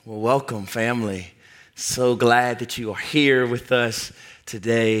Well, welcome, family. So glad that you are here with us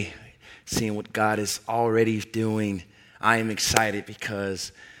today, seeing what God is already doing. I am excited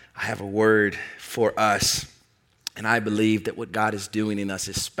because I have a word for us, and I believe that what God is doing in us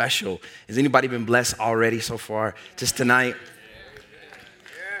is special. Has anybody been blessed already so far, just tonight?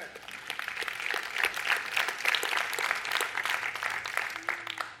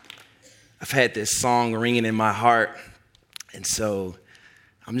 I've had this song ringing in my heart, and so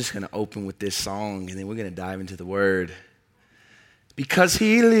I'm just going to open with this song, and then we're going to dive into the word. Because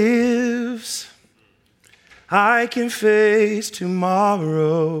he lives, I can face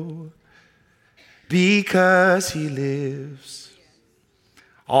tomorrow. Because he lives,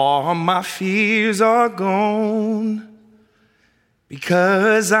 all my fears are gone.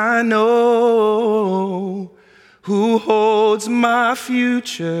 Because I know who holds my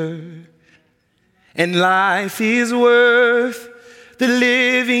future, and life is worth the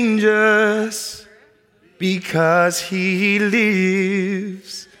living just because he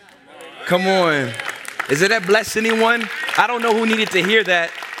lives. Come on. Is it that bless anyone? I don't know who needed to hear that.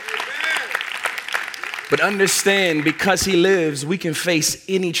 But understand, because he lives, we can face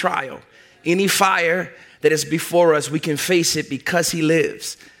any trial, any fire that is before us. We can face it because he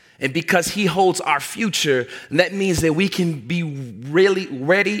lives. And because he holds our future, that means that we can be really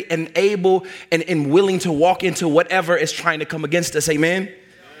ready and able and willing to walk into whatever is trying to come against us. Amen?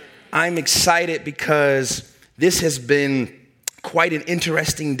 I'm excited because this has been quite an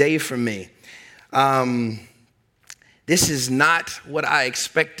interesting day for me. This is not what I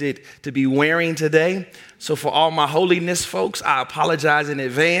expected to be wearing today. So for all my holiness folks, I apologize in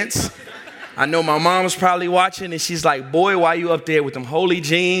advance. I know my mom's probably watching, and she's like, boy, why you up there with them holy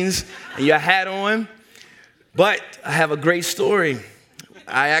jeans and your hat on? But I have a great story.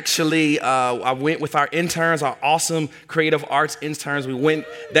 I actually, I went with our interns, our awesome creative arts interns. We went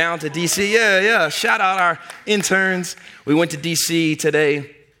down to D.C. Yeah. Shout out our interns. We went to D.C.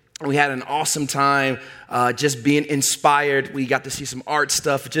 today. We had an awesome time just being inspired. We got to see some art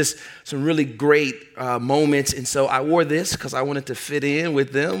stuff, just some really great moments. And so I wore this because I wanted to fit in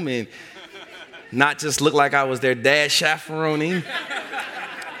with them and not just look like I was their dad chaperoning.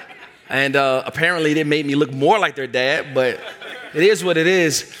 And apparently it made me look more like their dad, but it is what it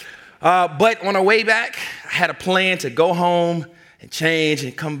is. But on our way back, I had a plan to go home and change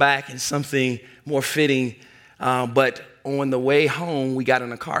and come back in something more fitting. But on the way home, we got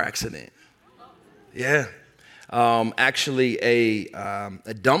in a car accident. Yeah. Actually, a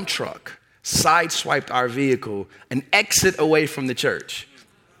dump truck sideswiped our vehicle, an exit away from the church.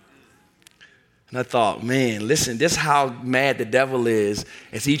 And I thought, man, listen, this is how mad the devil is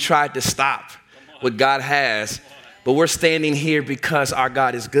as he tried to stop what God has. But we're standing here because our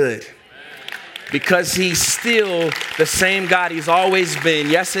God is good. Because he's still the same God he's always been,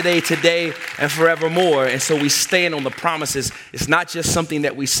 yesterday, today, and forevermore. And so we stand on the promises. It's not just something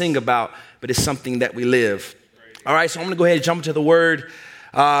that we sing about, but it's something that we live. All right, so I'm going to go ahead and jump into the word.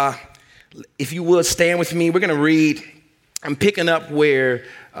 If you would, stand with me. We're going to read. I'm picking up where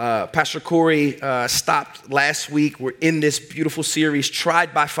Pastor Corey stopped last week. We're in this beautiful series,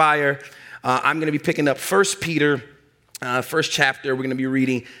 Tried by Fire. I'm going to be picking up 1 Peter, first chapter. We're going to be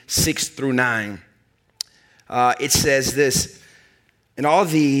reading 6 through 9. It says this: "In all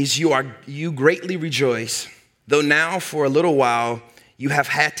these you greatly rejoice, though now for a little while you have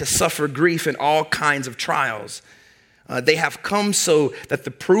had to suffer grief in all kinds of trials. They have come so that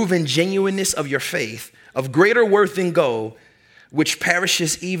the proven genuineness of your faith, of greater worth than gold, which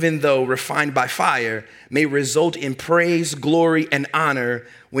perishes even though refined by fire, may result in praise, glory, and honor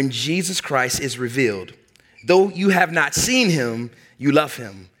when Jesus Christ is revealed. Though you have not seen him, you love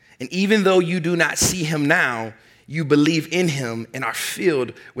him. And even though you do not see him now, you believe in him and are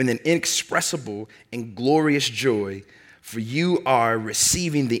filled with an inexpressible and glorious joy, for you are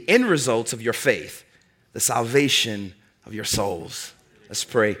receiving the end results of your faith, the salvation of your souls." Let's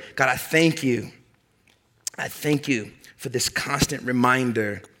pray. God, I thank you. I thank you for this constant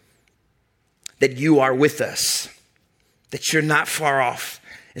reminder that you are with us, that you're not far off,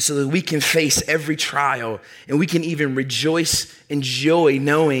 and so that we can face every trial and we can even rejoice in joy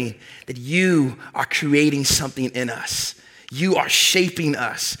knowing that you are creating something in us. You are shaping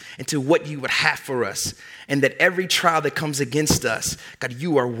us into what you would have for us, and that every trial that comes against us, God,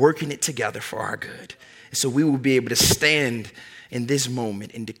 you are working it together for our good. And so we will be able to stand in this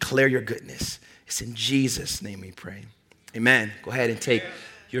moment and declare your goodness. It's in Jesus' name we pray. Amen. Go ahead and take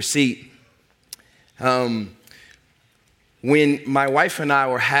your seat. When my wife and I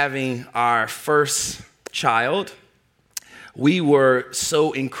were having our first child, we were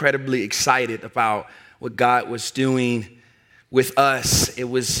so incredibly excited about what God was doing with us. It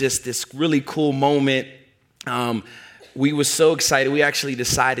was just this really cool moment. We were so excited. We actually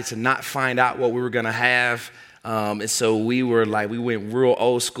decided to not find out what we were going to have. And so we went real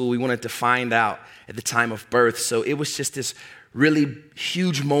old school. We wanted to find out at the time of birth. So it was just this really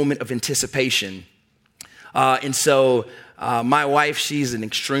huge moment of anticipation. And so my wife, she's an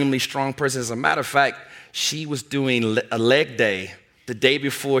extremely strong person. As a matter of fact, she was doing a leg day the day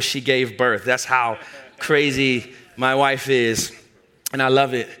before she gave birth. That's how crazy my wife is, and I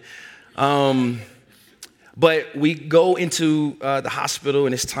love it. But we go into the hospital,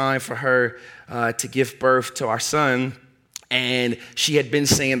 and it's time for her to give birth to our son. And she had been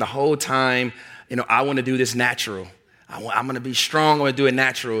saying the whole time, I want to do this natural. I'm going to be strong. I'm going to do it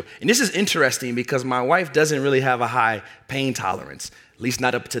natural. And this is interesting because my wife doesn't really have a high pain tolerance, at least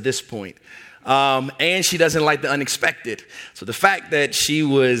not up to this point. And she doesn't like the unexpected. So the fact that she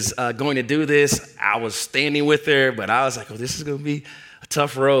was going to do this, I was standing with her, but I was like, this is going to be a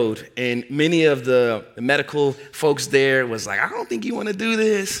tough road. And many of the medical folks there was like, I don't think you want to do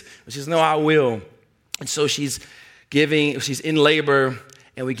this. But she says, no, I will. And so she's in labor,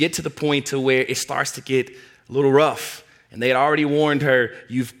 and we get to the point to where it starts to get a little rough. And they had already warned her,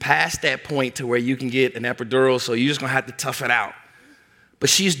 you've passed that point to where you can get an epidural, so you're just going to have to tough it out. But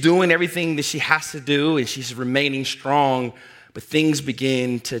she's doing everything that she has to do, and she's remaining strong, but things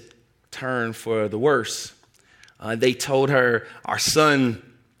begin to turn for the worse. They told her our son,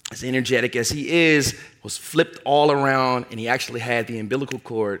 as energetic as he is, was flipped all around, and he actually had the umbilical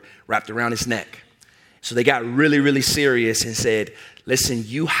cord wrapped around his neck. So they got really, really serious and said, listen,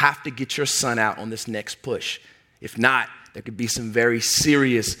 you have to get your son out on this next push. If not, there could be some very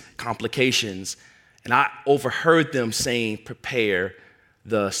serious complications. And I overheard them saying, prepare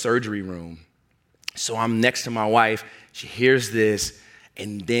the surgery room. So I'm next to my wife. She hears this,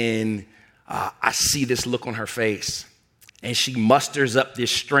 and then I see this look on her face, and she musters up this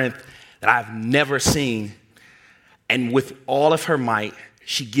strength that I've never seen. And with all of her might,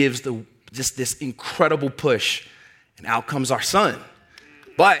 she gives just this incredible push, and out comes our son.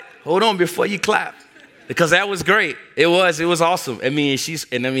 But hold on before you clap, because that was great. It was awesome.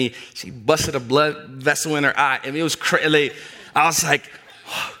 She busted a blood vessel in her eye. It was crazy. I was like,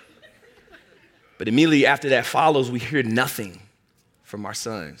 But immediately after that follows, we hear nothing from our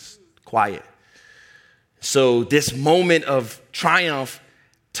sons. Quiet. So this moment of triumph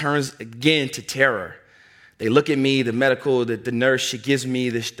turns again to terror. They look at me, the nurse, she gives me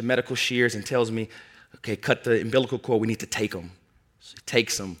the medical shears and tells me, okay, cut the umbilical cord, we need to take them. She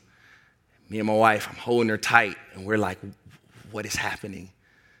takes them. Me and my wife, I'm holding her tight, and we're like, what is happening?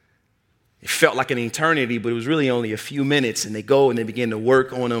 It felt like an eternity, but it was really only a few minutes, and they go and they begin to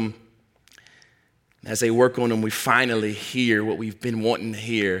work on them. As they work on them, we finally hear what we've been wanting to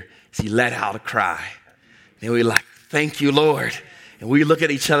hear. He let out a cry. And we're like, thank you, Lord. And we look at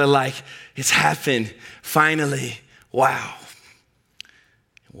each other like, it's happened, finally, wow.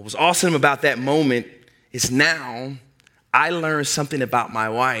 What was awesome about that moment is now I learned something about my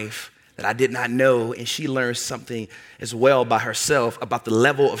wife that I did not know, and she learned something as well by herself about the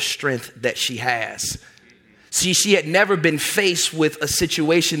level of strength that she has. See, she had never been faced with a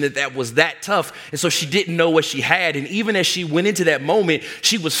situation that was that tough, and so she didn't know what she had. And even as she went into that moment,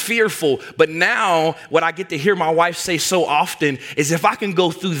 she was fearful. But now, what I get to hear my wife say so often is, if I can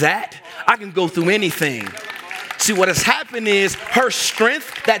go through that, I can go through anything. See, what has happened is her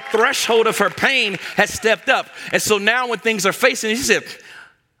strength, that threshold of her pain, has stepped up. And so now when things are facing, she said,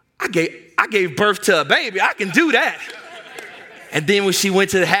 I gave birth to a baby. I can do that. And then when she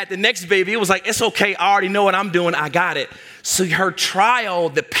had the next baby, it was like, it's okay. I already know what I'm doing. I got it. So her trial,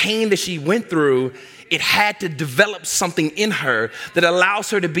 the pain that she went through, it had to develop something in her that allows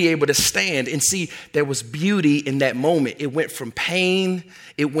her to be able to stand. And see, there was beauty in that moment. It went from pain,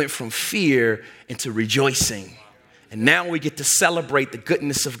 it went from fear into rejoicing. And now we get to celebrate the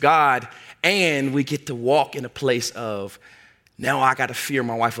goodness of God, and we get to walk in a place of, now I got to fear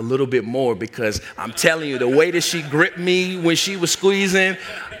my wife a little bit more, because I'm telling you, the way that she gripped me when she was squeezing,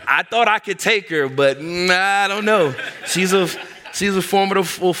 I thought I could take her, but I don't know. She's a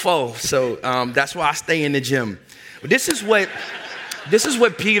formidable foe. So that's why I stay in the gym. But this is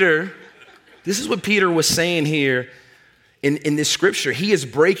what Peter was saying here in this scripture. He is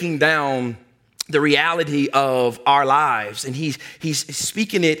breaking down the reality of our lives, and he's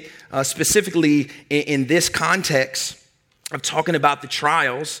speaking it specifically in this context of talking about the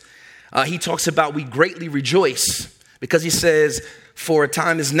trials. He talks about we greatly rejoice, because he says, for a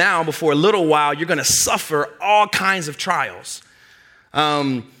time is now, before a little while, you're going to suffer all kinds of trials.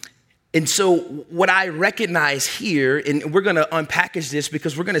 And so what I recognize here, and we're going to unpackage this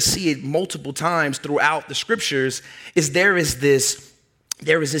because we're going to see it multiple times throughout the scriptures, is there is this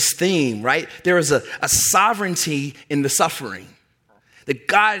theme, right? There is a sovereignty in the suffering. That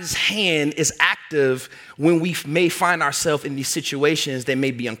God's hand is active when we may find ourselves in these situations that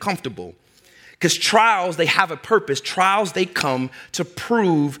may be uncomfortable. Because trials, they have a purpose. Trials, they come to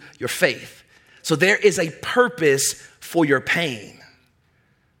prove your faith. So there is a purpose for your pain.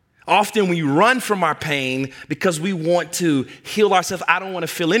 Often we run from our pain because we want to heal ourselves. I don't want to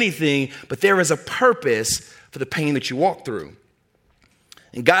feel anything, but there is a purpose for the pain that you walk through.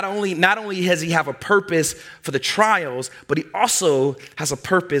 And God not only has he have a purpose for the trials, but he also has a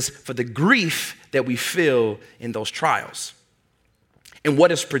purpose for the grief that we feel in those trials. And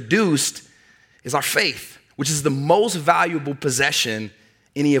what is produced is our faith, which is the most valuable possession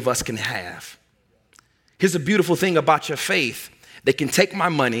any of us can have. Here's the beautiful thing about your faith. They can take my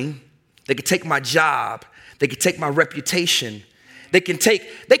money, they can take my job, they can take my reputation, they can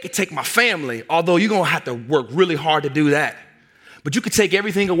take my family, although you're gonna have to work really hard to do that. But you can take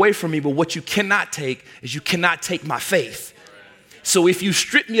everything away from me, but what you cannot take is you cannot take my faith. So if you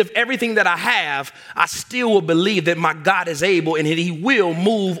strip me of everything that I have, I still will believe that my God is able and that he will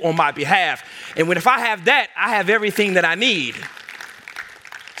move on my behalf. And if I have that, I have everything that I need.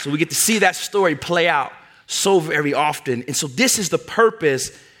 So we get to see that story play out so very often. And so this is the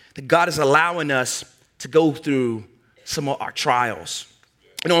purpose that God is allowing us to go through some of our trials.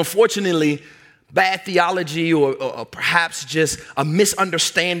 Unfortunately, bad theology or perhaps just a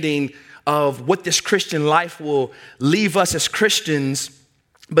misunderstanding of what this Christian life will leave us as Christians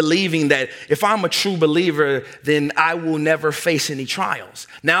believing that if I'm a true believer, then I will never face any trials.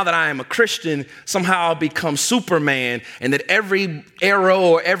 Now that I am a Christian, somehow I'll become Superman and that every arrow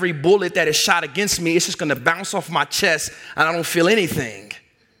or every bullet that is shot against me, it's just going to bounce off my chest and I don't feel anything.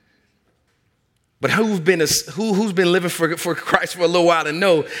 But who's been living for Christ for a little while to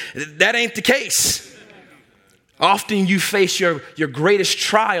know that ain't the case. Often you face your greatest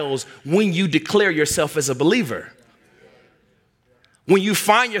trials when you declare yourself as a believer. When you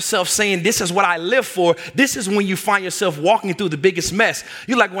find yourself saying, this is what I live for, this is when you find yourself walking through the biggest mess.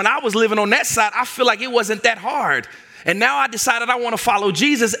 You're like, when I was living on that side, I feel like it wasn't that hard. And now I decided I want to follow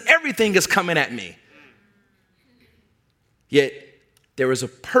Jesus. Everything is coming at me. Yet there is a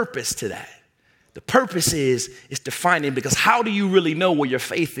purpose to that. The purpose is defining, because how do you really know where your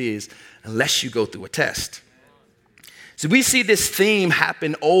faith is unless you go through a test? So we see this theme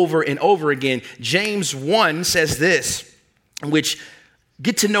happen over and over again. James 1 says this, which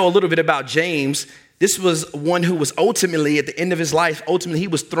get to know a little bit about James. This was one who was ultimately, at the end of his life, he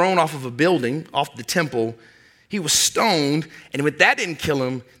was thrown off of a building, off the temple. He was stoned, and if that didn't kill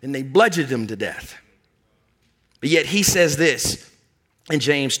him, then they bludgeoned him to death. But yet he says this in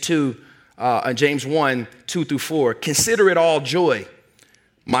James 1, 2 through 4. Consider it all joy,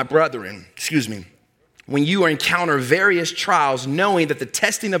 my brethren, when you encounter various trials, knowing that the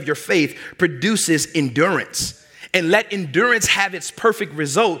testing of your faith produces endurance. And let endurance have its perfect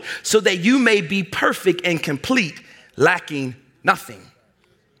result, so that you may be perfect and complete, lacking nothing.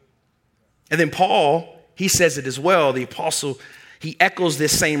 And then Paul, he says it as well. The apostle, he echoes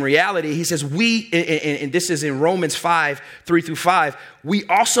this same reality. He says, and this is in Romans 5, 3 through 5, we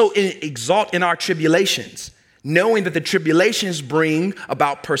also exalt in our tribulations, knowing that the tribulations bring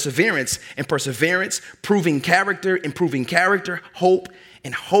about perseverance, and perseverance, proving character, and proving character, hope,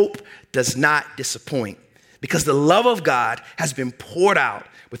 and hope does not disappoint. Because the love of God has been poured out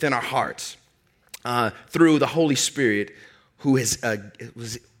within our hearts through the Holy Spirit who was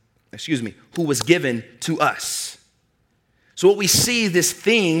given to us. So what we see, this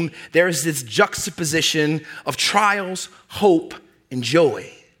theme, there is this juxtaposition of trials, hope, and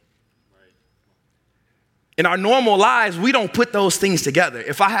joy. In our normal lives, we don't put those things together.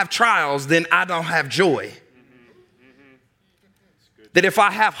 If I have trials, then I don't have joy. That if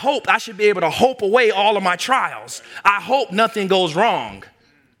I have hope, I should be able to hope away all of my trials. I hope nothing goes wrong.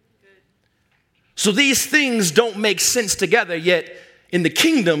 So these things don't make sense together, yet in the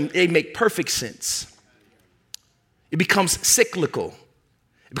kingdom, they make perfect sense. It becomes cyclical.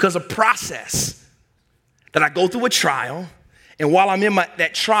 It becomes a process that I go through a trial, and while I'm in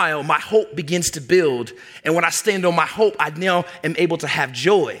that trial, my hope begins to build. And when I stand on my hope, I now am able to have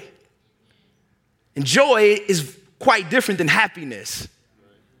joy. And joy is quite different than happiness,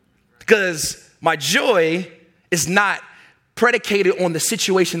 because my joy is not predicated on the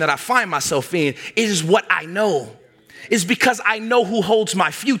situation that I find myself in. It is what I know. It's because I know who holds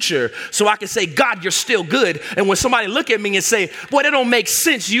my future. So I can say, God, you're still good. And when somebody look at me and say, boy, that don't make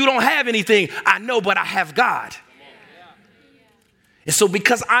sense, you don't have anything, I know, but I have God. And so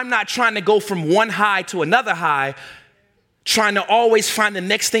because I'm not trying to go from one high to another high, trying to always find the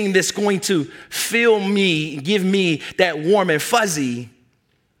next thing that's going to fill me, give me that warm and fuzzy,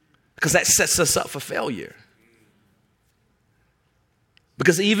 because that sets us up for failure.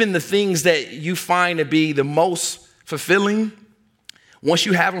 Because even the things that you find to be the most fulfilling, once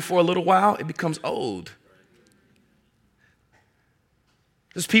you have them for a little while, it becomes old.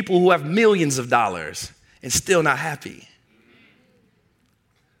 There's people who have millions of dollars and still not happy.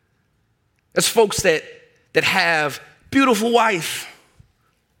 There's folks that have beautiful wife,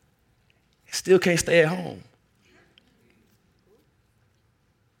 still can't stay at home.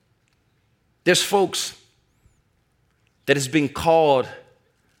 There's folks that has been called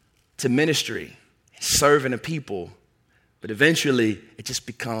to ministry, serving the people, but eventually it just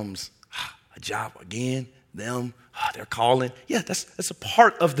becomes a job again, them, they're calling. Yeah, that's a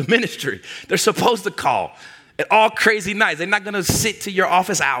part of the ministry. They're supposed to call at all crazy nights. They're not going to sit to your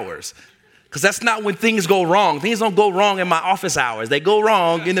office hours because that's not when things go wrong. Things don't go wrong in my office hours. They go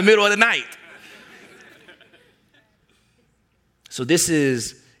wrong in the middle of the night. So this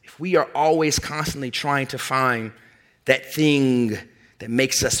is, if we are always constantly trying to find that thing that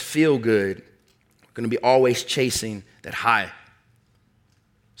makes us feel good, we're going to be always chasing that high.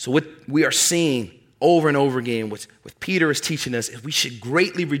 So what we are seeing over and over again, what Peter is teaching us, is we should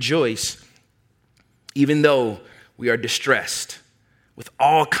greatly rejoice even though we are distressed with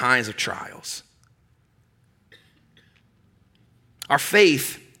all kinds of trials. Our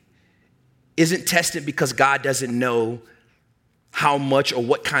faith isn't tested because God doesn't know how much or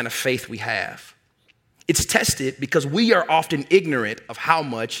what kind of faith we have. It's tested because we are often ignorant of how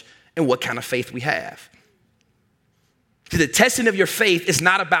much and what kind of faith we have. The testing of your faith is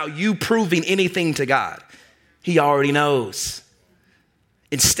not about you proving anything to God. He already knows.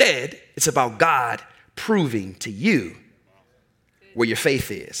 Instead, it's about God proving to you where your faith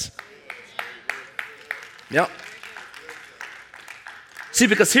is. Yep. See,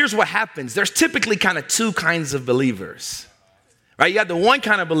 because here's what happens. There's typically kind of two kinds of believers, right? You got the one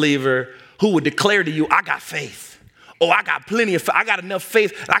kind of believer who would declare to you, I got faith. Oh, I got plenty of faith. I got enough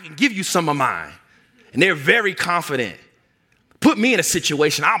faith that I can give you some of mine. And they're very confident. Put me in a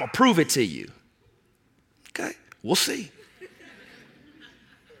situation, I'm going to prove it to you. Okay, we'll see.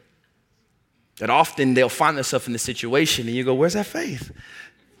 That often they'll find themselves in the situation and you go, where's that faith?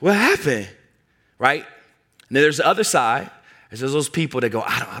 What happened? Right? And then there's the other side. There's those people that go,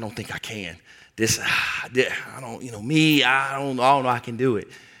 I don't think I can. I don't know I can do it.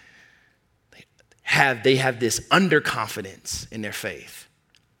 They have this underconfidence in their faith.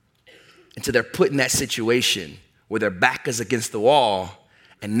 And so they're put in that situation where their back is against the wall,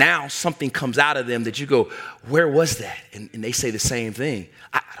 and now something comes out of them that you go, where was that? And they say the same thing.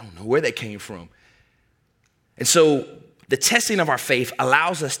 I don't know where that came from. And so the testing of our faith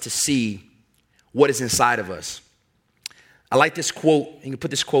allows us to see what is inside of us. I like this quote. You can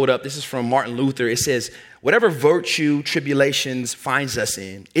put this quote up. This is from Martin Luther. It says, whatever virtue tribulations finds us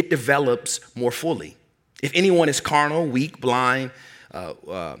in, it develops more fully. If anyone is carnal, weak, blind,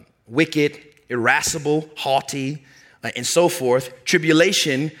 wicked, irascible, haughty, and so forth,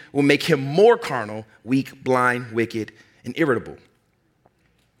 tribulation will make him more carnal, weak, blind, wicked, and irritable.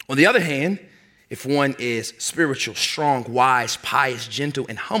 On the other hand, if one is spiritual, strong, wise, pious, gentle,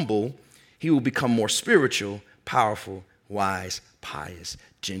 and humble, he will become more spiritual, powerful, wise, pious,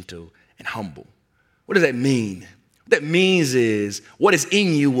 gentle, and humble. What does that mean? What that means is what is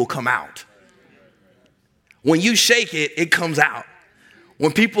in you will come out. When you shake it, it comes out.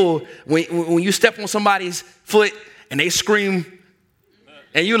 When you step on somebody's foot and they scream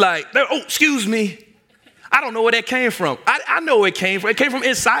and you like, oh, excuse me. I don't know where that came from. I know where it came from. It came from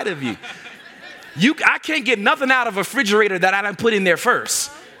inside of you. I can't get nothing out of a refrigerator that I didn't put in there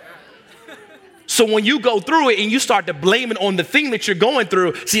first. So when you go through it and you start to blame it on the thing that you're going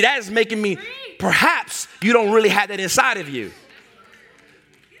through, see, that is making me, perhaps you don't really have that inside of you.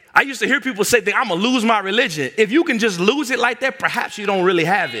 I used to hear people say, I'm going to lose my religion. If you can just lose it like that, perhaps you don't really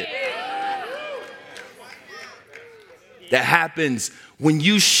have it. That happens when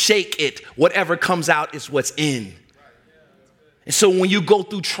you shake it. Whatever comes out is what's in. And so when you go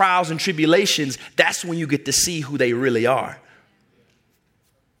through trials and tribulations, that's when you get to see who they really are.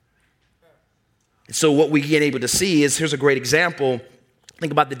 And so what we get able to see is, here's a great example.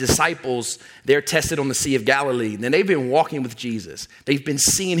 Think about the disciples. They're tested on the Sea of Galilee. And they've been walking with Jesus. They've been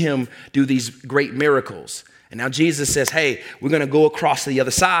seeing him do these great miracles. And now Jesus says, hey, we're going to go across to the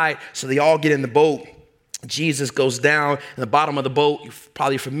other side. So they all get in the boat Jesus goes down in the bottom of the boat. You're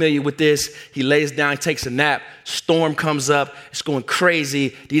probably familiar with this. He lays down, takes a nap. Storm comes up. It's going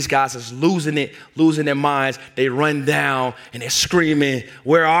crazy. These guys are losing it, losing their minds. They run down and they're screaming,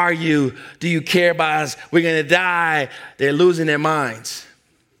 "Where are you? Do you care about us? We're going to die." They're losing their minds.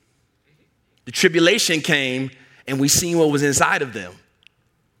 The tribulation came and we seen what was inside of them.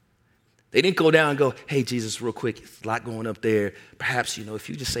 They didn't go down and go, "Hey, Jesus, real quick, there's a lot going up there. Perhaps, if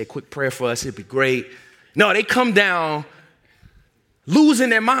you just say a quick prayer for us, it'd be great." No, they come down losing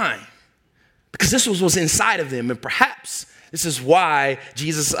their mind because this was what's inside of them. And perhaps this is why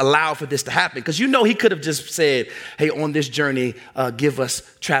Jesus allowed for this to happen. Because he could have just said, "Hey, on this journey, give us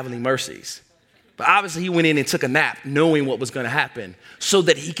traveling mercies." But obviously he went in and took a nap knowing what was going to happen so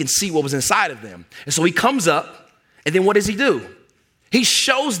that he can see what was inside of them. And so he comes up and then what does he do? He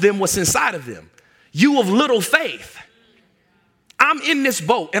shows them what's inside of them. "You of little faith. I'm in this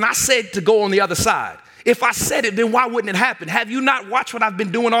boat and I said to go on the other side. If I said it, then why wouldn't it happen? Have you not watched what I've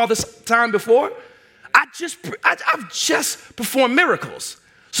been doing all this time before? I've just performed miracles.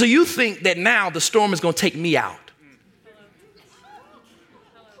 So you think that now the storm is going to take me out?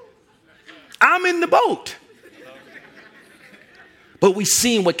 I'm in the boat." But we've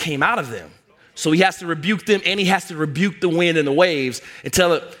seen what came out of them. So he has to rebuke them and he has to rebuke the wind and the waves and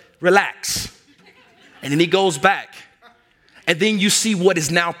tell it, "Relax." And then he goes back. And then you see what is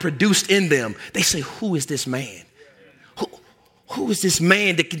now produced in them. They say, "Who is this man? Who is this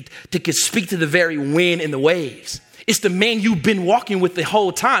man that can speak to the very wind and the waves?" It's the man you've been walking with the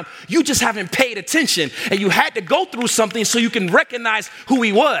whole time. You just haven't paid attention. And you had to go through something so you can recognize who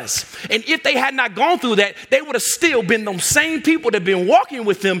he was. And if they had not gone through that, they would have still been those same people that have been walking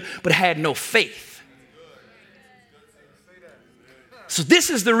with him but had no faith. So this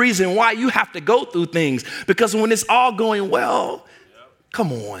is the reason why you have to go through things. Because when it's all going well,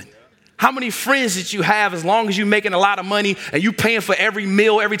 come on. How many friends did you have as long as you're making a lot of money and you paying for every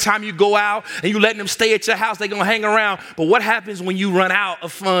meal every time you go out and you letting them stay at your house, they're going to hang around. But what happens when you run out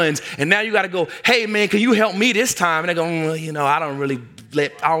of funds and now you got to go, "Hey, man, can you help me this time?" And they go, "I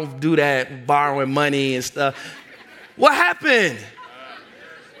don't do that, borrowing money and stuff." What happened?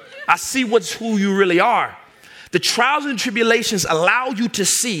 I see who you really are. The trials and tribulations allow you to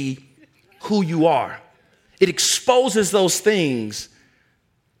see who you are. It exposes those things,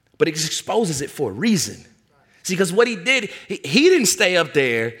 but it exposes it for a reason. See, because what he did, he didn't stay up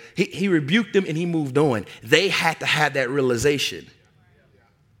there. He rebuked them and he moved on. They had to have that realization.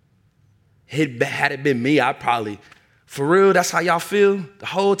 Had it been me, I'd probably, "For real, that's how y'all feel the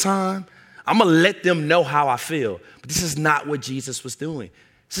whole time? I'm going to let them know how I feel." But this is not what Jesus was doing.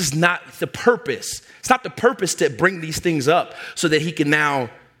 This is not the purpose. It's not the purpose to bring these things up so that he can now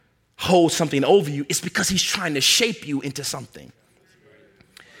hold something over you. It's because he's trying to shape you into something.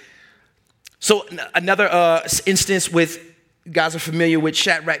 So another instance with, you guys are familiar with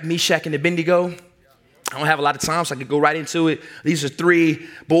Shadrach, Meshach, and Abednego. I don't have a lot of time, so I could go right into it. These are 3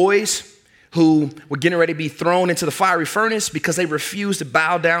 boys who were getting ready to be thrown into the fiery furnace because they refused to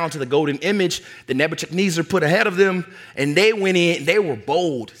bow down to the golden image that Nebuchadnezzar put ahead of them. And they went in, they were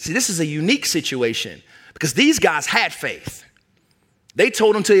bold. See, this is a unique situation because these guys had faith. They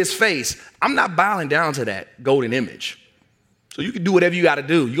told him to his face, "I'm not bowing down to that golden image. So you can do whatever you got to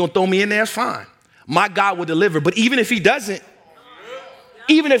do. You're going to throw me in there, it's fine. My God will deliver." But even if he doesn't,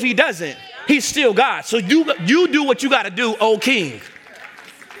 he's still God. So you do what you got to do, O king.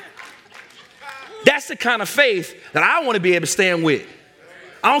 That's the kind of faith that I want to be able to stand with.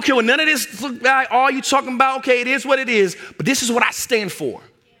 I don't care what none of this look like. All you talking about, okay, it is what it is, but this is what I stand for.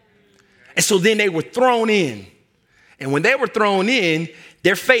 And so then they were thrown in. And when they were thrown in,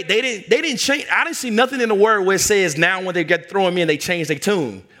 their faith, they didn't change. I didn't see nothing in the word where it says now when they get thrown in, they changed their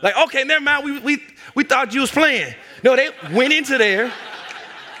tune. Like, okay, never mind, we thought you was playing. No, they went into there.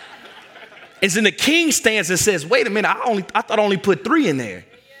 And then the king stands and says, "Wait a minute, I thought I only put 3 in there.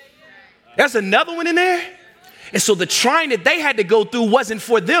 There's another one in there?" And so the trying that they had to go through wasn't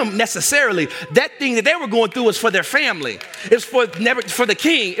for them necessarily. That thing that they were going through was for their family. It's for the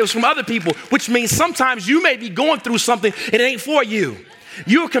king. It was from other people, which means sometimes you may be going through something and it ain't for you.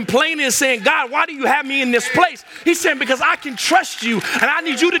 You're complaining and saying, "God, why do you have me in this place?" He's saying, "Because I can trust you and I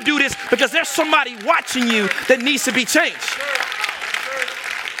need you to do this because there's somebody watching you that needs to be changed."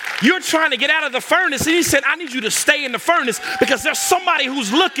 You're trying to get out of the furnace. And he said, "I need you to stay in the furnace because there's somebody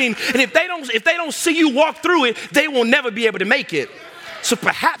who's looking. And if they don't see you walk through it, they will never be able to make it." So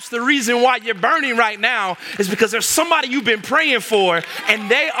perhaps the reason why you're burning right now is because there's somebody you've been praying for and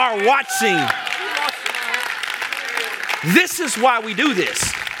they are watching. This is why we do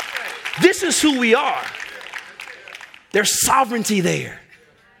this. This is who we are. There's sovereignty there.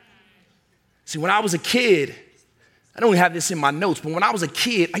 See, when I was a kid, I don't have this in my notes, but when I was a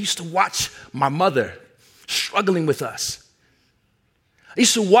kid, I used to watch my mother struggling with us. I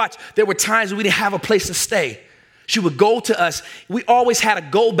used to watch, there were times we didn't have a place to stay. She would go to us. We always had a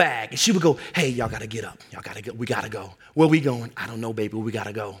go bag. And she would go, hey, y'all got to get up. Y'all got to go. We got to go. Where we going? I don't know, baby. We got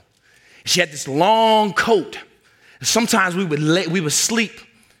to go. She had this long coat. And sometimes we would sleep.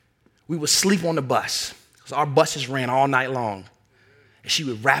 We would sleep on the bus because our buses ran all night long. And she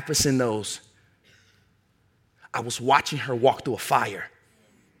would wrap us in those. I was watching her walk through a fire.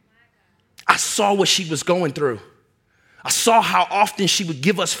 I saw what she was going through. I saw how often she would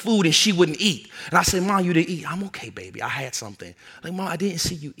give us food and she wouldn't eat. And I said, Mom, you didn't eat. I'm okay, baby. I had something. Like, Mom, I didn't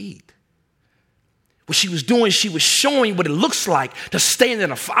see you eat. What she was doing, she was showing what it looks like to stand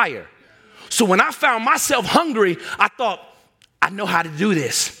in a fire. So when I found myself hungry, I thought, I know how to do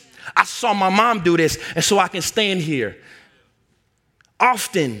this. I saw my mom do this, and so I can stand here.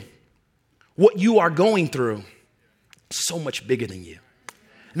 Often, what you are going through is so much bigger than you.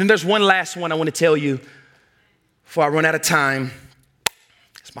 And then there's one last one I want to tell you before I run out of time.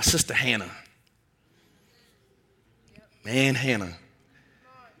 It's my sister Hannah. Man, Hannah.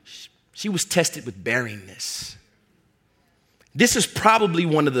 She was tested with barrenness. This is probably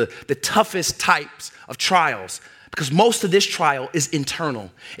one of the toughest types of trials because most of this trial is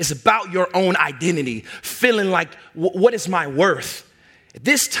internal. It's about your own identity, feeling like, what is my worth? At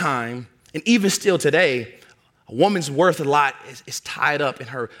this time, and even still today, a woman's worth a lot is tied up in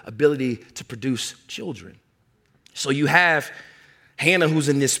her ability to produce children. So you have Hannah, who's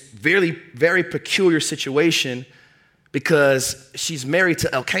in this very, very peculiar situation because she's married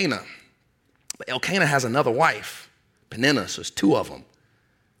to Elkanah. But Elkanah has another wife, Peninnah, so it's two of them.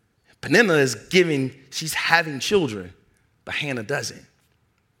 Peninnah she's having children, but Hannah doesn't.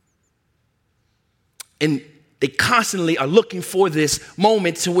 And they constantly are looking for this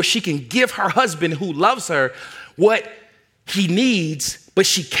moment to where she can give her husband who loves her what he needs, but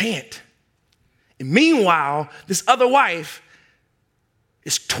she can't. And meanwhile, this other wife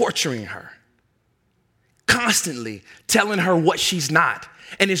is torturing her, constantly telling her what she's not.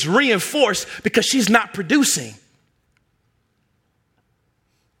 And it's reinforced because she's not producing.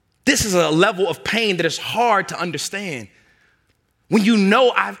 This is a level of pain that is hard to understand. When you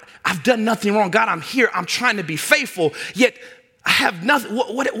know I've done nothing wrong. God, I'm here. I'm trying to be faithful, yet I have nothing.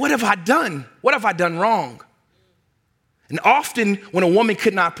 What have I done? What have I done wrong? And often when a woman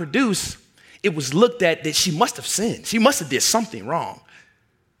could not produce, it was looked at that she must have sinned. She must have did something wrong.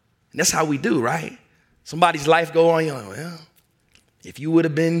 And that's how we do, right? Somebody's life go on, you're like, well, if you would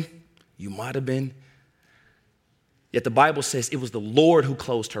have been, you might have been. Yet the Bible says it was the Lord who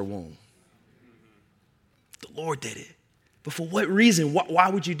closed her womb. The Lord did it. But for what reason? Why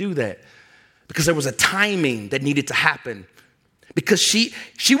would you do that? Because there was a timing that needed to happen. Because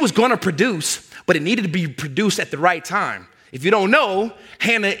she was going to produce, but it needed to be produced at the right time. If you don't know,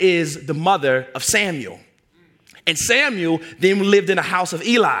 Hannah is the mother of Samuel. And Samuel then lived in the house of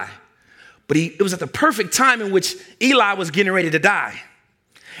Eli. But it was at the perfect time in which Eli was getting ready to die.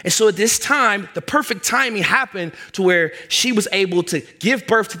 And so at this time, the perfect timing happened to where she was able to give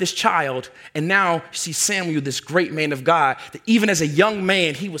birth to this child. And now she sees Samuel, this great man of God, that even as a young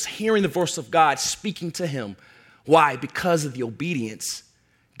man, he was hearing the voice of God speaking to him. Why? Because of the obedience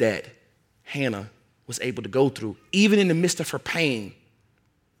that Hannah was able to go through, even in the midst of her pain,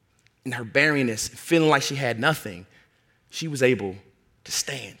 in her barrenness, feeling like she had nothing, she was able to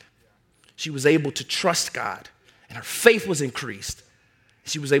stand. She was able to trust God, and her faith was increased.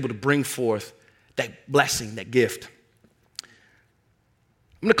 She was able to bring forth that blessing, that gift.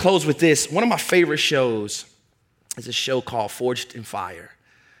 I'm going to close with this. One of my favorite shows is a show called Forged in Fire.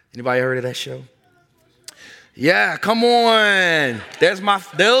 Anybody heard of that show? Yeah, come on.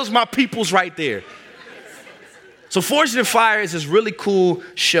 Those my peoples right there. So Forged in Fire is this really cool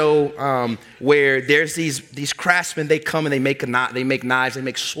show where there's these craftsmen. They come and they make knives, they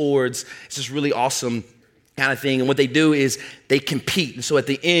make swords. It's this really awesome kind of thing. And what they do is they compete. And so at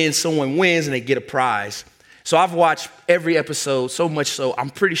the end, someone wins and they get a prize. So I've watched every episode, so much so I'm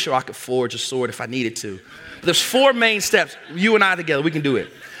pretty sure I could forge a sword if I needed to. But there's 4 main steps. You and I together, we can do it.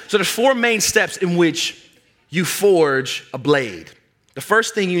 So there's 4 main steps in which you forge a blade. The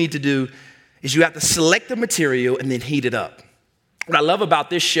first thing you need to do is you have to select the material and then heat it up. What I love about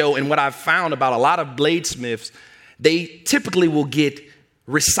this show and what I've found about a lot of bladesmiths, they typically will get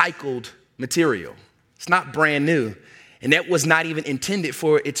recycled material. It's not brand new. And that was not even intended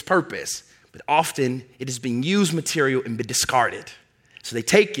for its purpose. But often it is being used material and been discarded. So they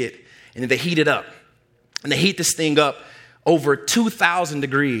take it and then they heat it up. And they heat this thing up over 2,000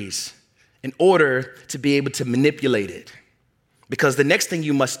 degrees in order to be able to manipulate it. Because the next thing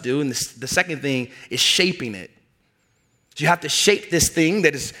you must do, and the second thing, is shaping it. So you have to shape this thing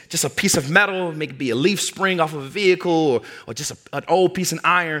that is just a piece of metal, maybe be a leaf spring off of a vehicle or just an old piece of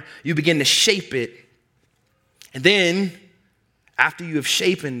iron. You begin to shape it. And then after you have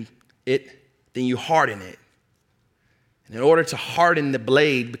shapen it, then you harden it. And in order to harden the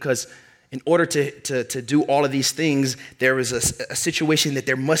blade, because in order to do all of these things, there is a situation that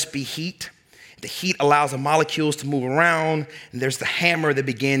there must be heat. The heat allows the molecules to move around, and there's the hammer that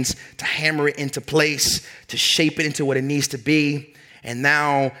begins to hammer it into place, to shape it into what it needs to be. And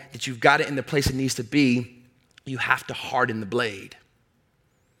now that you've got it in the place it needs to be, you have to harden the blade.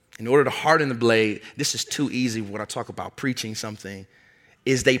 In order to harden the blade, this is too easy when I talk about preaching something,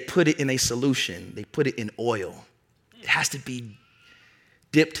 is they put it in a solution. They put it in oil. It has to be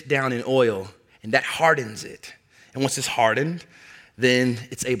dipped down in oil, and that hardens it. And once it's hardened, then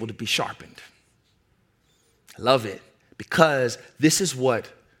it's able to be sharpened. I love it because this is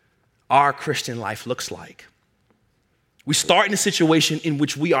what our Christian life looks like. We start in a situation in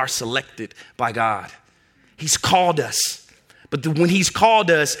which we are selected by God. He's called us. But when he's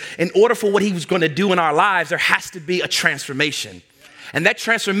called us, in order for what he was going to do in our lives, there has to be a transformation. And that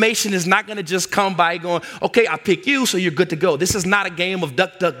transformation is not going to just come by going, okay, I pick you, so you're good to go. This is not a game of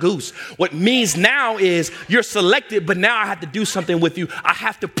duck, duck, goose. What it means now is you're selected, but now I have to do something with you. I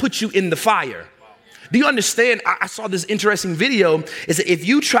have to put you in the fire. Do you understand? I saw this interesting video, is that if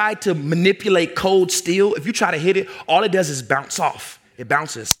you try to manipulate cold steel, if you try to hit it, all it does is bounce off. It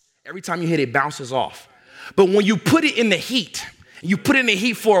bounces. Every time you hit it, it bounces off. But when you put it in the heat, you put it in the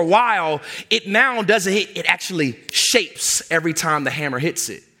heat for a while, it now doesn't hit, it actually shapes every time the hammer hits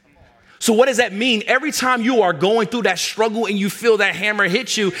it. So what does that mean? Every time you are going through that struggle and you feel that hammer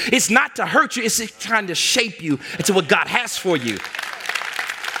hit you, it's not to hurt you, it's trying to shape you into what God has for you.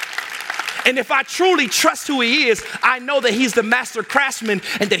 And if I truly trust who he is, I know that he's the master craftsman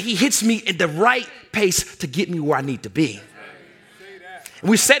and that he hits me at the right pace to get me where I need to be. And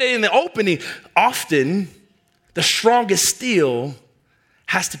we said it in the opening, often the strongest steel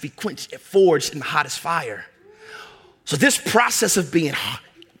has to be forged in the hottest fire. So this process of being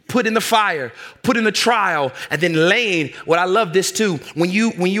put in the fire, put in the trial, and then laying, what I love this too, when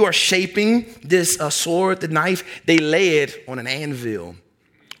you are shaping this sword, the knife, they lay it on an anvil.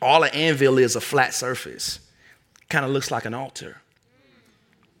 All an anvil is a flat surface. Kind of looks like an altar.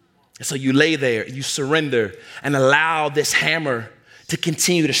 And so you lay there, you surrender, and allow this hammer to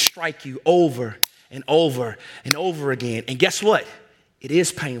continue to strike you over and over and over again. And guess what? It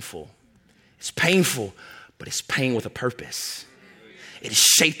is painful. It's painful, but it's pain with a purpose. It is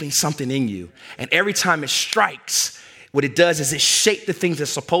shaping something in you. And every time it strikes, what it does is it shapes the things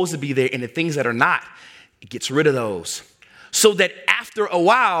that's supposed to be there, and the things that are not, it gets rid of those. So that after a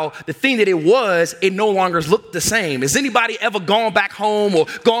while, the thing that it was, it no longer looked the same. Has anybody ever gone back home or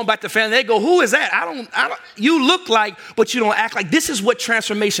gone back to family? They go, who is that? I don't, you look like, but you don't act like. This is what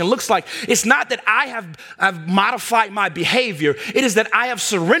transformation looks like. It's not that I've modified my behavior. It is that I have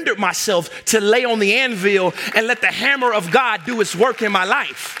surrendered myself to lay on the anvil and let the hammer of God do its work in my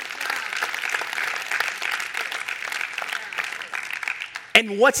life.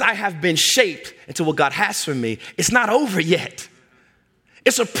 And once I have been shaped into what God has for me, it's not over yet.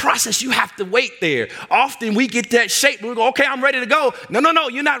 It's a process. You have to wait there. Often we get that shape and we go, okay, I'm ready to go. No,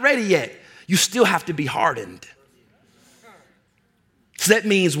 you're not ready yet. You still have to be hardened. So that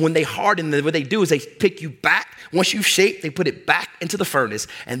means when they harden, what they do is they pick you back. Once you've shaped, they put it back into the furnace.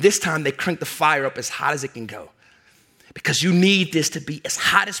 And this time they crank the fire up as hot as it can go. Because you need this to be as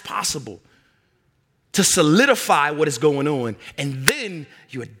hot as possible to solidify what is going on. And then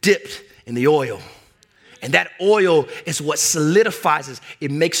you are dipped in the oil. And that oil is what solidifies it.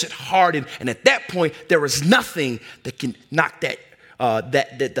 It makes it harden. And at that point, there is nothing that can knock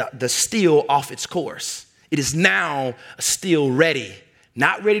the steel off its course. It is now a steel ready.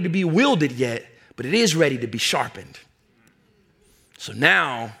 Not ready to be wielded yet, but it is ready to be sharpened. So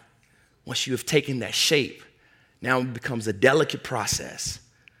now, once you have taken that shape, now it becomes a delicate process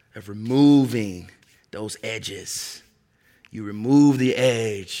of removing those edges. You remove the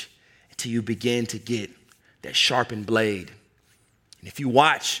edge until you begin to get that sharpened blade. And if you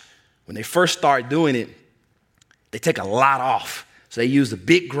watch, when they first start doing it, they take a lot off. So they use the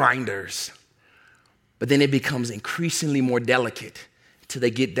big grinders. But then it becomes increasingly more delicate until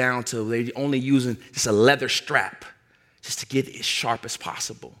they get down to they're only using just a leather strap just to get it as sharp as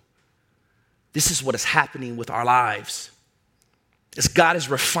possible. This is what is happening with our lives. As God is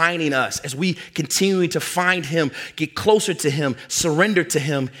refining us, as we continue to find him, get closer to him, surrender to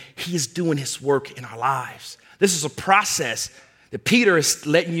him, he is doing his work in our lives. This is a process That Peter is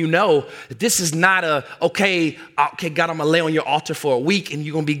letting you know that this is not okay, God, I'm going to lay on your altar for a week and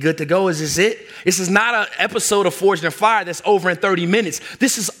you're going to be good to go. Is this it? This is not an episode of Forged in Fire that's over in 30 minutes.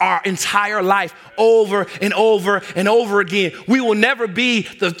 This is our entire life over and over and over again. We will never be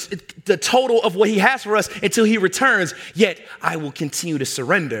the total of what he has for us until he returns. Yet I will continue to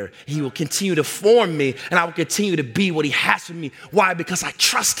surrender. He will continue to form me and I will continue to be what he has for me. Why? Because I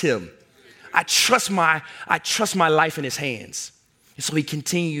trust him. I trust my life in his hands. And so he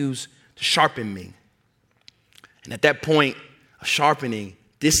continues to sharpen me. And at that point of sharpening,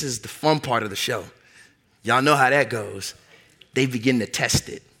 this is the fun part of the show. Y'all know how that goes. They begin to test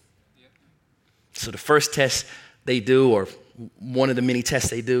it. So the first test they do, or one of the many tests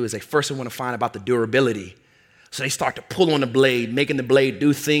they do, is they first want to find about the durability. So they start to pull on the blade, making the blade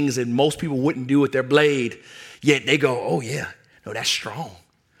do things that most people wouldn't do with their blade. Yet they go, oh yeah, no, that's strong.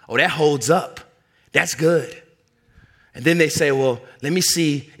 Oh, that holds up. That's good. And then they say, well, let me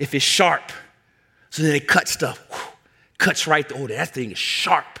see if it's sharp. So then they cut stuff. Cuts right there. Oh, that thing is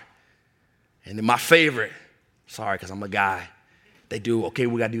sharp. And then my favorite, sorry, because I'm a guy, they do, okay,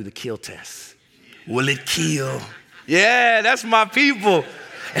 we got to do the kill test. Will it kill? Yeah, that's my people.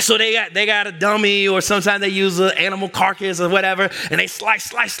 And so they got a dummy, or sometimes they use an animal carcass or whatever, and they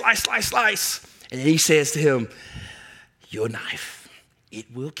slice. And then he says to him, your knife, it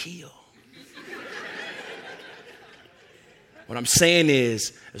will kill. What I'm saying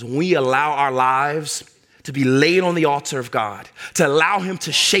is when we allow our lives to be laid on the altar of God, to allow him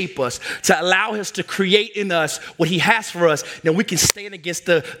to shape us, to allow us to create in us what he has for us, then we can stand against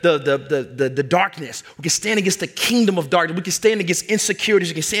the darkness. We can stand against the kingdom of darkness. We can stand against insecurities.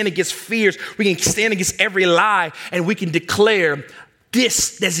 We can stand against fears. We can stand against every lie, and we can declare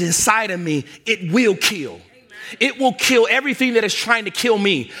this that's inside of me, it will kill. It will kill everything that is trying to kill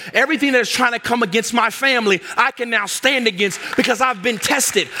me. Everything that is trying to come against my family, I can now stand against because I've been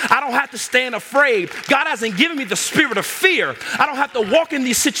tested. I don't have to stand afraid. God hasn't given me the spirit of fear. I don't have to walk in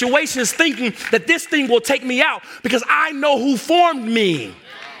these situations thinking that this thing will take me out because I know who formed me.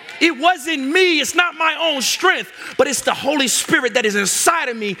 It wasn't me. It's not my own strength, but it's the Holy Spirit that is inside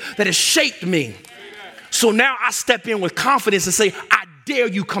of me that has shaped me. So now I step in with confidence and say, I dare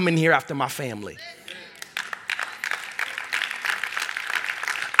you come in here after my family.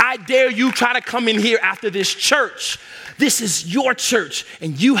 I dare you try to come in here after this church. This is your church,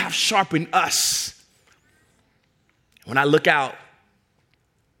 and you have sharpened us. When I look out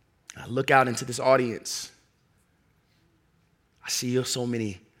into this audience, I see so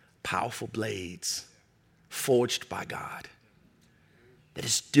many powerful blades forged by God that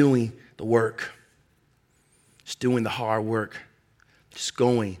is doing the work. It's doing the hard work. Just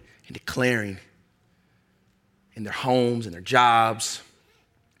going and declaring in their homes and their jobs,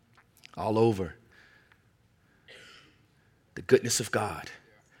 all over, the goodness of God,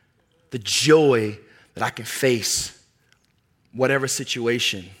 the joy that I can face whatever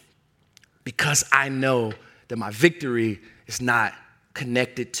situation, because I know that my victory is not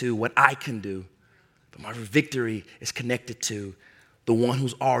connected to what I can do, but my victory is connected to the one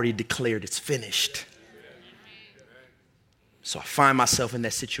who's already declared it's finished. So I find myself in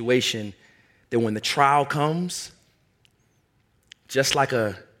that situation that when the trial comes, just like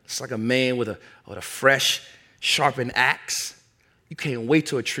a man with a fresh, sharpened axe, you can't wait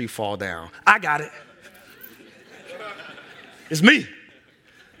till a tree fall down. I got it. It's me.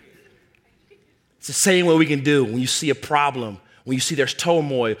 It's the same way we can do when you see a problem, when you see there's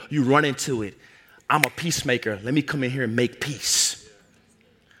turmoil, you run into it. I'm a peacemaker. Let me come in here and make peace.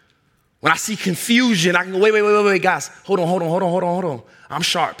 When I see confusion, I can go, wait, guys, hold on. I'm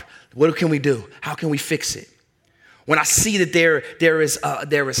sharp. What can we do? How can we fix it? When I see that there is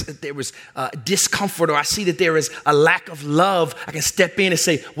discomfort, or I see that there is a lack of love, I can step in and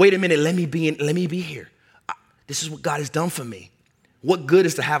say, wait a minute, let me be here. This is what God has done for me. What good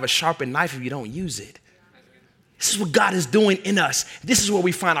is to have a sharpened knife if you don't use it? This is what God is doing in us. This is where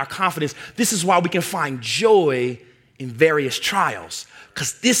we find our confidence. This is why we can find joy in various trials,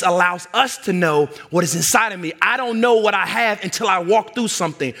 because this allows us to know what is inside of me. I don't know what I have until I walk through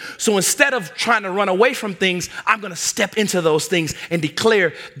something. So instead of trying to run away from things, I'm going to step into those things and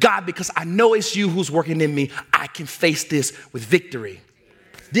declare, God, because I know it's you who's working in me, I can face this with victory.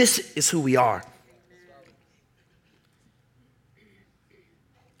 This is who we are.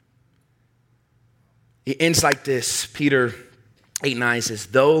 It ends like this. Peter 8:9 says,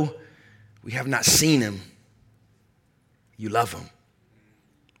 though we have not seen him, you love him.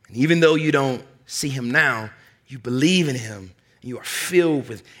 And even though you don't see him now, you believe in him. And you are filled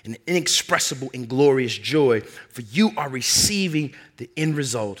with an inexpressible and glorious joy, for you are receiving the end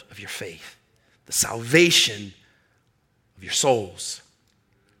result of your faith, the salvation of your souls.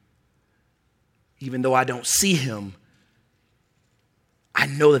 Even though I don't see him, I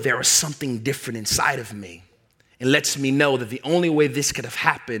know that there is something different inside of me. It lets me know that the only way this could have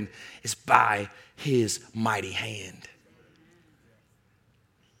happened is by his mighty hand.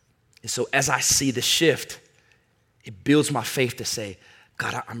 And so as I see the shift, it builds my faith to say,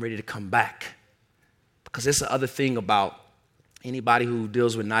 God, I'm ready to come back. Because there's the other thing about anybody who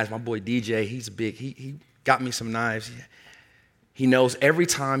deals with knives. My boy DJ, he's big. He got me some knives. He knows every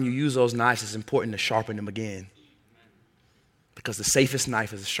time you use those knives, it's important to sharpen them again. Because the safest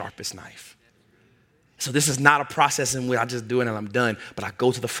knife is the sharpest knife. So this is not a process in which I just do it and I'm done. But I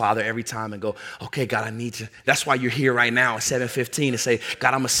go to the Father every time and go, okay, God, I need you. That's why you're here right now at 7:15 to say,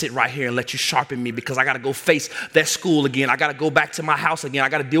 God, I'm going to sit right here and let you sharpen me because I got to go face that school again. I got to go back to my house again. I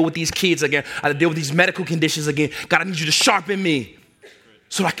got to deal with these kids again. I got to deal with these medical conditions again. God, I need you to sharpen me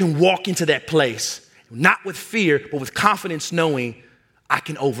so I can walk into that place, not with fear, but with confidence knowing I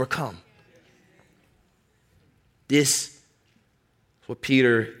can overcome. This is what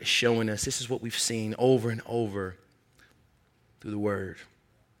Peter is showing us. This is what we've seen over and over through the word.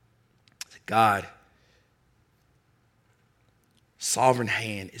 God, sovereign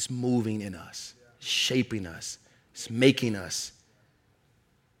hand is moving in us, shaping us, it's making us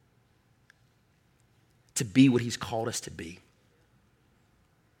to be what he's called us to be.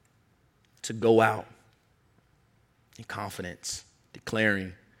 To go out in confidence,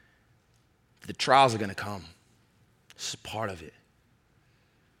 declaring the trials are going to come. This is part of it.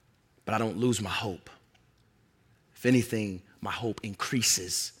 But I don't lose my hope. If anything, my hope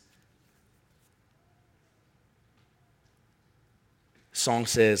increases. The song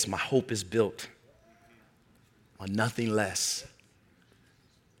says, my hope is built on nothing less.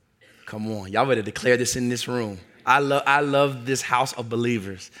 Come on, y'all better declare this in this room. I love this house of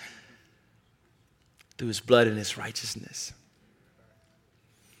believers through his blood and his righteousness.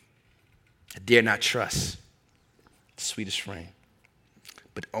 I dare not trust the sweetest frame,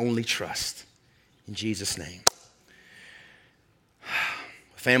 but only trust in Jesus' name.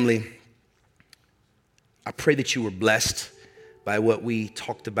 Family, I pray that you were blessed by what we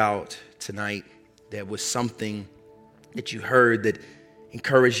talked about tonight. There was something that you heard that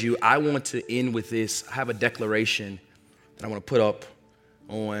encouraged you. I want to end with this. I have a declaration that I want to put up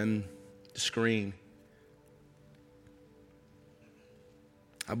on the screen.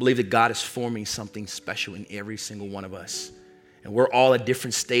 I believe that God is forming something special in every single one of us. And we're all at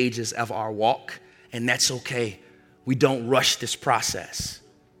different stages of our walk, and that's okay. We don't rush this process.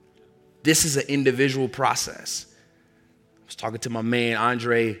 This is an individual process. I was talking to my man,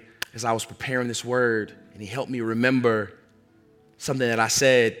 Andre, as I was preparing this word, and he helped me remember something that I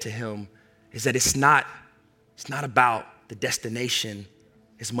said to him, is that it's not about the destination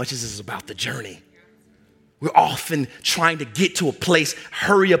as much as it's about the journey. We're often trying to get to a place,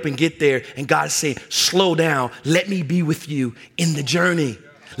 hurry up and get there. And God's saying, slow down. Let me be with you in the journey.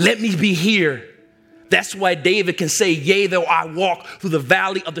 Let me be here. That's why David can say, yea, though I walk through the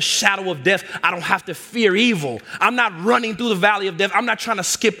valley of the shadow of death, I don't have to fear evil. I'm not running through the valley of death. I'm not trying to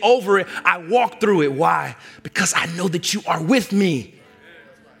skip over it. I walk through it. Why? Because I know that you are with me.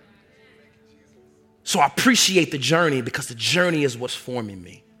 So I appreciate the journey because the journey is what's forming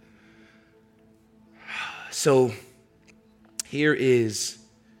me. So here is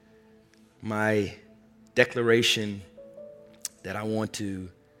my declaration that I want to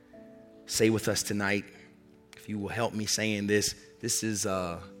say with us tonight. If you will help me saying this. This is,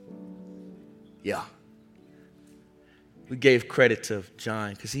 we gave credit to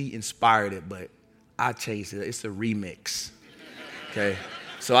John because he inspired it, but I changed it. It's a remix, okay?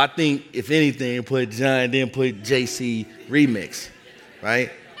 So I think, if anything, put John, then put JC remix,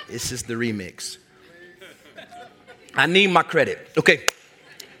 right? It's just the remix. I need my credit. Okay.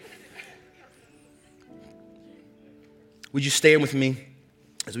 Would you stand with me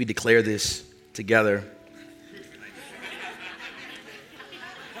as we declare this together?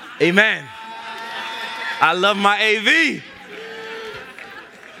 Amen. I love my AV.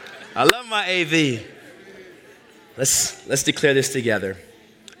 I love my AV. Let's declare this together.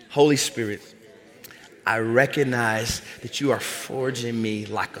 Holy Spirit, I recognize that you are forging me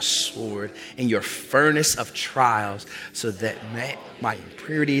like a sword in your furnace of trials so that my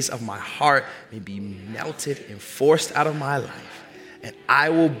impurities of my heart may be melted and forced out of my life. And I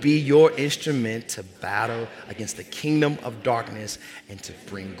will be your instrument to battle against the kingdom of darkness and to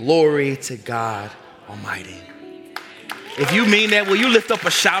bring glory to God Almighty. If you mean that, will you lift up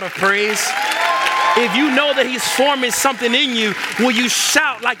a shout of praise? If you know that he's forming something in you, will you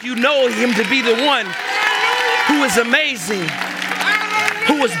shout like you know him to be the one who is amazing,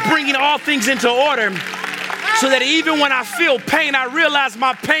 who is bringing all things into order? so that even when I feel pain, I realize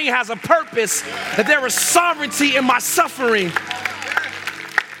my pain has a purpose, that there is sovereignty in my suffering.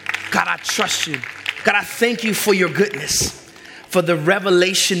 God, I trust you. God, I thank you for your goodness, for the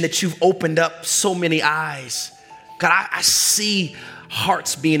revelation that you've opened up so many eyes. God, I see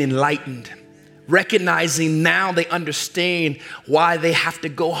hearts being enlightened, recognizing now they understand why they have to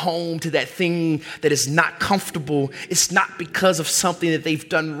go home to that thing that is not comfortable. It's not because of something that they've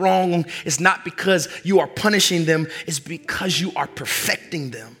done wrong. It's not because you are punishing them. It's because you are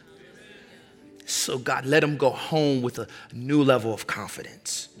perfecting them. So God, let them go home with a new level of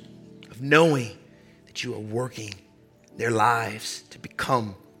confidence, of knowing that you are working their lives to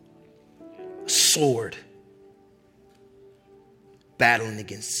become a sword battling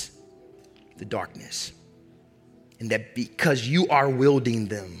against the darkness. And that because you are wielding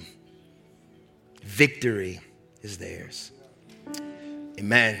them, victory is theirs.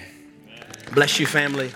 Amen. Bless you, family.